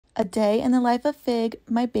A day in the life of Fig,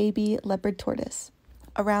 my baby leopard tortoise.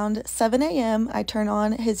 Around 7 a.m., I turn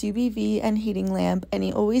on his UVV and heating lamp, and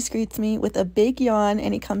he always greets me with a big yawn,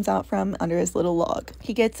 and he comes out from under his little log.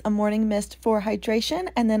 He gets a morning mist for hydration,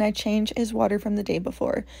 and then I change his water from the day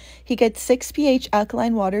before. He gets 6 pH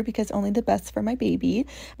alkaline water because only the best for my baby.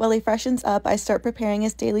 While he freshens up, I start preparing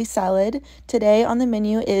his daily salad. Today on the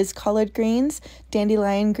menu is collard greens,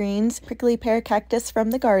 dandelion greens, prickly pear cactus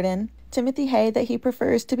from the garden, Timothy hay that he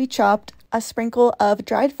prefers to be chopped, a sprinkle of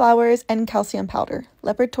dried flowers, and calcium powder.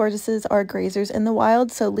 Leopard tortoises are grazers in the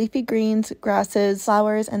wild, so leafy greens, grasses,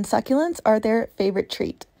 flowers, and succulents are their favorite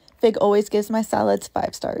treat. Fig always gives my salads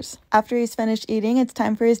 5 stars. After he's finished eating, it's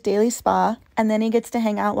time for his daily spa, and then he gets to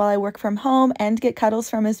hang out while I work from home and get cuddles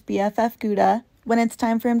from his BFF Gouda. When it's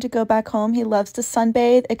time for him to go back home, he loves to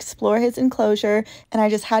sunbathe, explore his enclosure, and I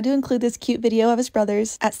just had to include this cute video of his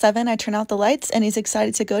brothers. At 7, I turn out the lights, and he's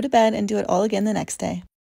excited to go to bed and do it all again the next day.